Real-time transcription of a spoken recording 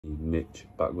Mitch,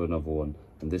 back with another one,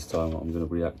 and this time I'm going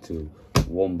to react to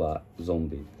WOMBAT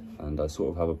Zombie. And I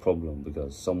sort of have a problem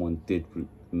because someone did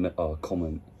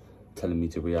comment telling me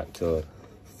to react to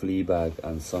Fleabag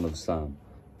and Son of Sam,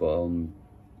 but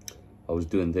I was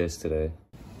doing this today,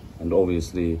 and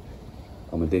obviously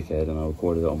I'm a dickhead and I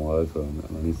recorded it on my iPhone,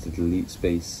 and I need to delete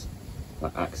space. I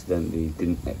accidentally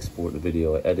didn't export the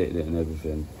video, I edited it and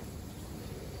everything,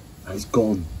 and it's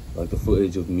gone. Like, the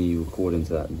footage of me recording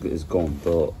to that is gone.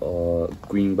 The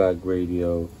Greenbag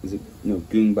Radio,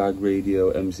 Greenbag Radio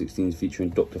M16s featuring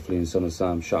Dr. Flea and Son of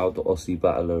Sam. Shout out to Aussie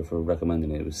Battler for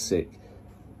recommending it. It was sick.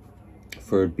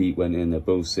 Third beat went in, they're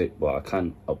both sick, but I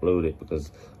can't upload it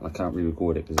because I can't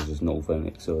re-record it because it's just not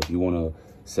authentic. So if you want to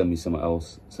send me something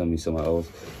else, send me something else.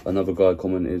 Another guy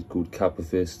commented called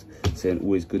Capifist saying,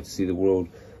 always good to see the world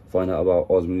find out about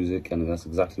Oz music, and that's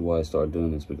exactly why I started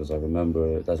doing this, because I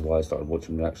remember that's why I started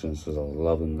watching reactions, because I was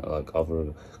loving like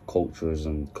other cultures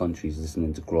and countries,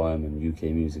 listening to grime and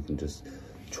UK music and just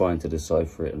trying to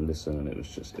decipher it and listen, and it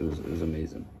was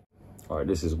amazing. All right,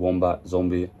 this is WOMBAT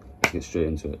Zombie. Let's get straight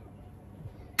into it.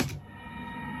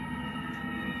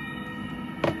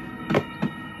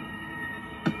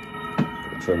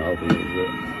 Turn it up a little bit.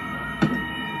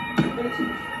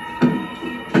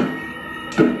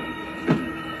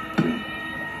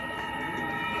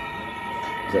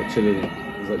 Is that chilling?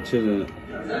 Is that chilling?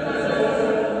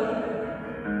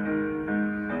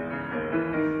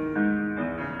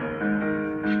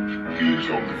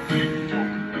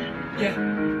 Yeah.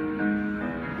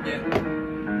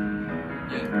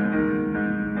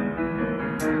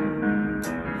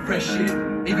 Fresh shit.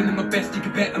 Even in my best, you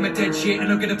can bet I'm a dead shit, and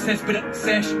I'll get obsessed with that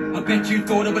sesh. I bet you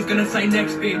thought I was gonna say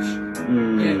next, bitch.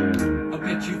 Yeah. I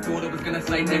bet you thought I was gonna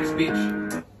say next, bitch.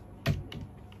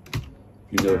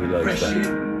 You know he likes fresh that.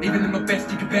 Shit. Even in my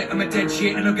best, you can bet I'm a dead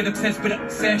shit, and I'll get obsessed with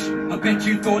that sesh. I bet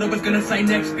you thought I was gonna say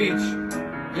next, bitch.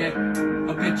 Yeah.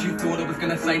 I bet you thought I was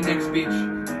gonna say next, bitch.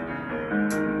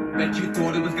 Bet you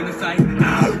thought I was gonna say,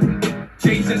 ow!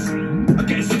 Jesus, I'm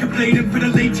getting sick of bleeding for the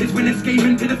leeches when they're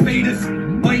scheming to the faders.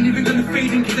 I ain't even gonna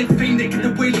fade in cause they fiend it, cause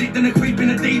the way lit then they're creeping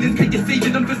Adidas. Can't you see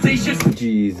that I'm facetious?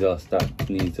 Jesus, that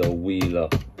needs a wheel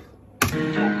up.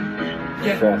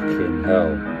 Yeah. Fucking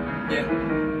hell. Yeah.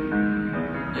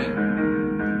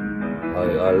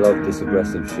 I love this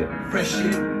aggressive shit. Fresh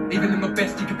shit. Even in my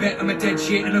best, you can bet I'm a dead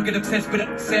shit, and I'll get obsessed with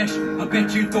that sesh. I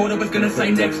bet you thought I was gonna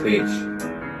say next, bitch.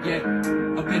 Yeah.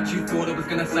 I bet you thought I was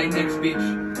gonna say next, bitch.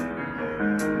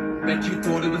 Bet you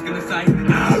thought I was gonna say,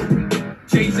 ow!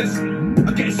 Jesus, I'm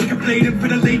getting sick of bleeding for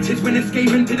the leeches when they're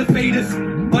scheming to the faders.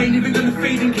 I ain't even gonna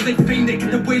fade in cause they fiend it,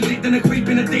 cause the way lit then they're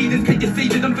creeping Adidas. Can't you see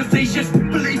that I'm facetious?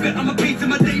 Believe it, I'm a piece of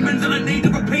my demons and I need to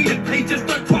repeat it. Please just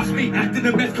don't trust me. Acting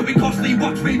a mess could be costly.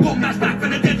 Watch me, one match back from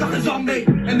the dead like a zombie.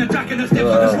 And the jack and the steps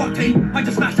on the SWAT team. I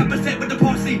just smashed up a set with the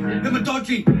posse. Them are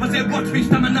dodgy. I said watch me,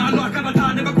 stamina like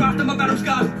Avatar. Never grafted my battle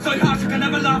scars. So harsh you can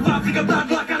never laugh. I flick a blood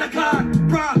like Anakin.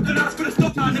 Bruh, don't ask for the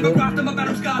stop. I never grafted my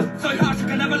battle scars. So harsh you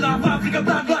can never laugh. I flick a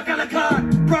blood like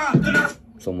Anakin. Bruh, don't ask.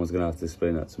 Someone's gonna have to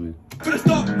explain that to me. For the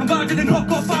stop, I'm barging in hot,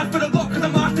 got five for the lock, cause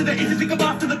I'm after the easy think I'm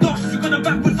after the dosh. You're gonna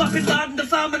backwards like it's loud in the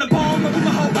sound and the bomb. I put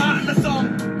my whole heart in the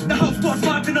song. The whole squad's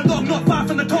marching along, not far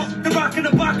from the top. They're rocking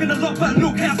and barking a lot, but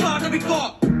look how far that we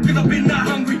got. Cause I've been that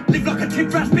hungry, live like a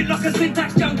tip rat, spit like a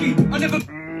syntax junkie. I never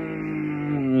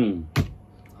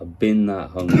I've been that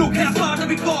hungry. Look how far that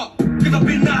we got. Cause I've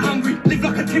been that hungry, live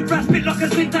like a tip rat, spit like a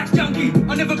syntax junkie.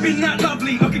 I never been that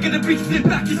lovely, I could get a bitch flip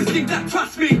back if you think that.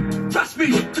 Trust me,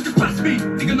 just trust me.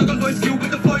 Thinking I got no skill, but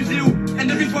the flow's ill. And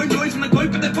there is no noise when I go,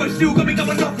 but they're both still got me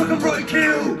going off like I'm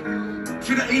roadkill.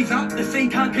 Should I ease up? The scene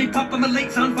can't keep up. I'm a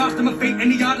late sound, fast on my feet.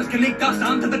 Any artist can eat dust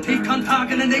under the teeth, can't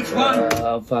target the next one.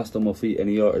 I'm fast on my feet,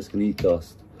 any artist can eat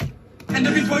dust. And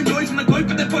there is no noise when I go,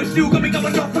 but they're both still got me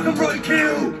going off like I'm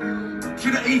roadkill.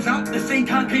 Should I ease up? The scene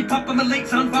can't keep up. I'm a late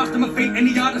sound, fast on my feet.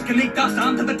 Any artist can eat dust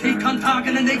under the teeth, can't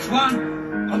target the next one.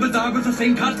 I'm a dog with the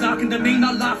same cuts, dark and demean.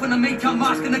 I laugh when I make up,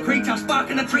 mask in the creature, spark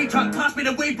in the tree trunk. Pass me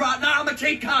the weed right now, I'm a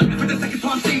cheap cunt. For the second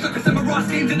time, seems like a samurai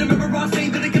schemes in the mirror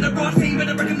scene. Then I get a right scene, but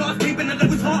I recognise me when the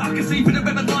level's hot. I can see for the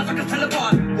weapon life, I can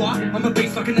teleport. What? I'm a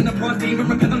beast like an enterprise demon,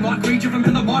 repelling like creature from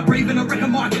hell. I might breathe and I reckon I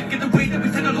might get the weed that we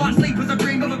send a light sleep as a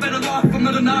dream of a better life. I'm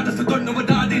not an artist, I don't know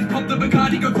what art is. Pop the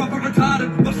Bacardi, go proper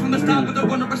retarded. Lost from the start, but I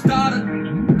wanna restart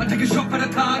it. I take a shot for the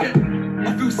target.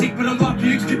 I feel sick, but I like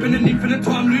puke, skipping an infinite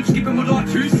time loop, skipping my life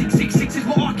too. 666 is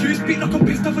my IQ, spit like I'm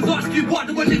pissed off as Ice Cube. Why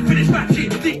do I live for this rap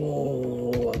shit?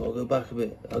 Oh, I gotta go back a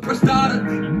bit. For started,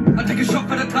 I take a shot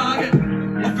for the target.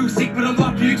 I feel sick, but I'm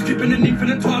like you, stripping an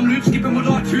infinite time loop, skipping what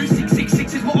I choose.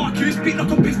 666 is my IQ, spit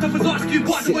like I'm pissed off as Ice Cube.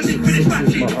 Why do I live for this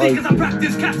matches? Because I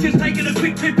practice catches, taking a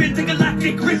quick trip into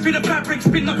galactic, ripping a fabric,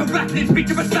 spin like a arachnid.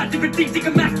 Picture a stat, different things you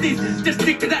can match this. Just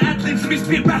stick to the ad-libs, me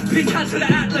spit rasping, hands to the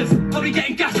atlas. I'll be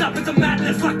getting gassed up into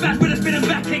madness, like bass with a spin and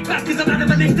back kick. Back is I'm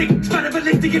animalistic,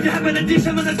 spanialistic. If you have an addition,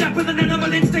 I'm gonna zap with an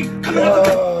animal instinct. Coming up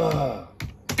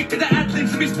to the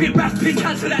ad-libs, me spit rasping,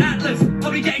 hands to the atlas.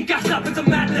 I'll be getting gassed up into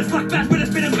madness, like bass with a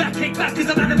spin and back kick. Back is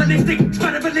I'm animalistic,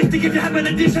 spanialistic. If you have an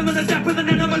addition, I'm gonna zap with an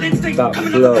animal instinct.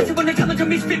 Coming up the when I come like a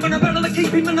misfit, when I'm out of the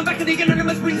keeping on the back of the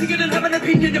anonymous wings, you don't have an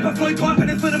opinion. If I flow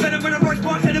confidence for the venom when I roast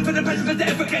my head for the president, the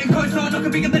ever getting closer. I'm not gonna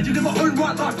be a legend in my own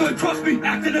right life, don't trust me.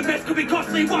 Acting a mess could be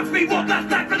costly, watch me walk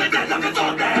back for the dead like a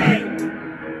zombie.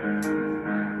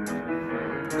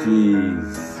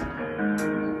 Jeez.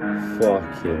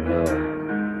 Fucking hell.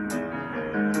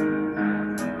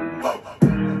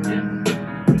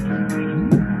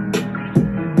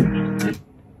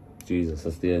 Jesus,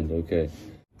 that's the end. Okay,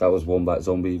 that was Wombat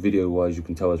Zombie. Video wise, you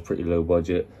can tell it's pretty low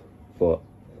budget, but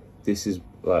this is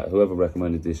like, whoever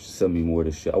recommended this, send me more of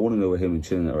this shit. I want to know where him and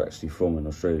Chinnet are actually from in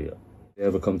Australia. If they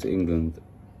ever come to England,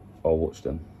 I'll watch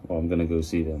them, or I'm gonna go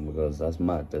see them, because that's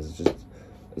mad. There's just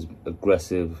as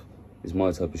aggressive, it's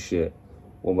my type of shit.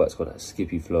 Wombat's got that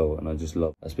skippy flow and I just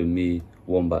love it. That's been me,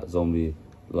 Wombat Zombie.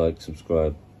 Like,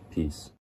 subscribe, peace.